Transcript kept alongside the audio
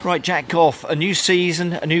Right, Jack Goff, a new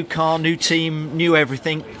season, a new car, new team, new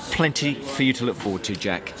everything. Plenty for you to look forward to,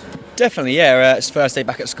 Jack. Definitely, yeah. It's first day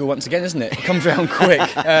back at school once again, isn't it? It comes around quick.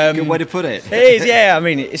 Good way to put it. It is, yeah. I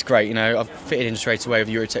mean, it's great. You know, I've fitted in straight away with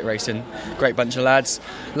Eurotech Racing. Great bunch of lads.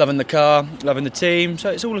 Loving the car, loving the team. So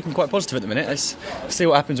it's all looking quite positive at the minute. Let's see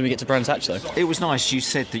what happens when we get to Brands Hatch, though. It was nice. You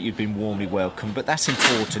said that you'd been warmly welcomed, but that's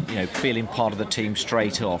important. You know, feeling part of the team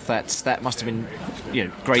straight off. That must have been,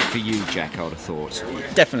 great for you, Jack. I would have thought.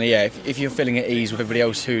 Definitely, yeah. If you're feeling at ease with everybody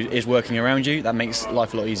else who is working around you, that makes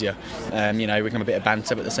life a lot easier. We can have a bit of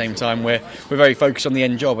banter, but at the same time, we're very focused on the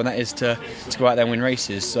end job, and that is to go out there and win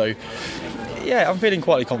races. So, yeah, I'm feeling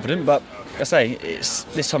quietly confident, but like I say, it's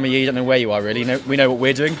this time of year, you don't know where you are really. We know what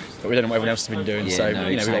we're doing, but we don't know what everyone else has been doing.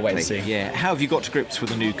 Exactly. We've got to wait and see. Yeah. How have you got to grips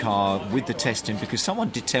with the new car, with the testing? Because someone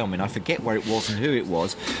did tell me, and I forget where it was and who it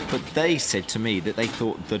was, but they said to me that they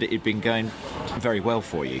thought that it had been going very well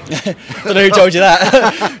for you. I don't know who told you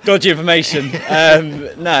that. Dodgy information.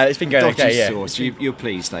 No, it's been going Dodgy okay. Yeah. Source. You're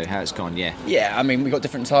pleased though how it's gone, yeah. Yeah, I mean, we've got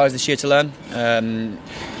different tyres this year to learn.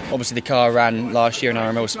 Obviously, the car ran last year in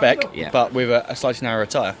RML spec, but with a slightly narrower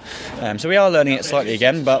tyre. So we are learning it slightly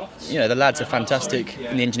again, but the lads are fantastic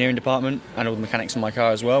in the engineering department and all the mechanics in my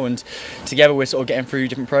car as well. And together we're sort of getting through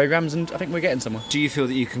different programmes, and I think we're getting somewhere. Do you feel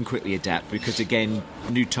that you can quickly adapt? Because again,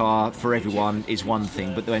 new tyre for everyone is one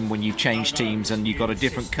thing, but then when you change teams and you've got a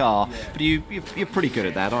different car, but you're pretty good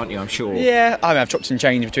at that, aren't you? I'm sure. Yeah, I mean, I've chopped and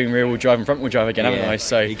changed between rear-wheel drive and front-wheel drive again, haven't I?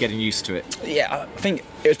 So you're getting used to it. Yeah, I think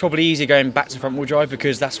it was probably easier going back to front-wheel drive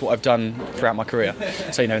because that's what I've done throughout my career.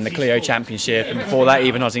 So, in the Clio Championship, and before that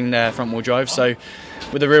even I was in front-wheel drive. So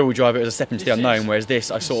with the rear-wheel drive, it was a step into the unknown, whereas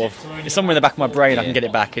this, it's somewhere in the back of my brain, I can get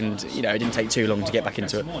it back, and it didn't take too long to get back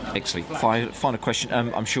into it. Excellent. Final question.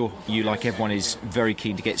 I'm sure you, like everyone, is very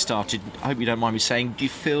keen to get started. I hope you don't mind me saying, do you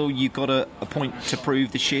feel you got a point to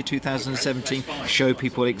prove this year, 2017? Show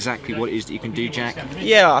people exactly what it is that you can do, Jack?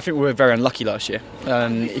 Yeah, I think we were very unlucky last year.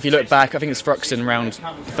 If you look back, I think it's Thruxton around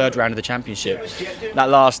the third round of the championship. That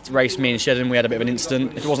last race, me and Shedden, we had a bit of an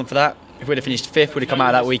incident. If it wasn't for that, if we'd have finished fifth, we'd have come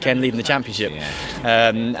out of that weekend leading the championship.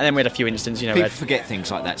 And then we had a few incidents. People forget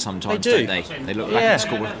things like that sometimes, don't they? They look back at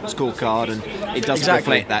the scorecard and it doesn't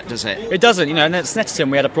reflect that, does it? It doesn't. And at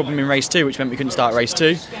Snetterton we had a problem in race 2, which meant we couldn't start race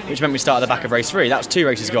 2, which meant we started at the back of race 3. That was 2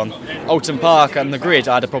 races gone. Alton Park and the grid,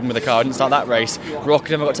 I had a problem with the car. I didn't start that race.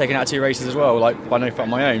 Rockingham, I got taken out of 2 races as well, by no fault of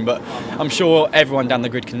my own. But I'm sure everyone down the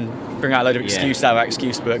grid can bring out a load of excuses out of our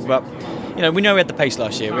excuse book. But we know we had the pace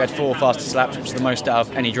last year. We had 4 fastest laps, which is the most out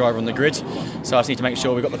of any driver on the grid. So I just need to make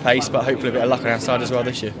sure we got the pace, but hopefully a bit of luck on our side as well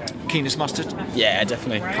this year. Keen as mustard? Yeah,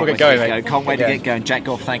 definitely. Can't wait to get going. Jack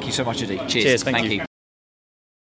Goff, thank you so much indeed. Cheers. Thank you.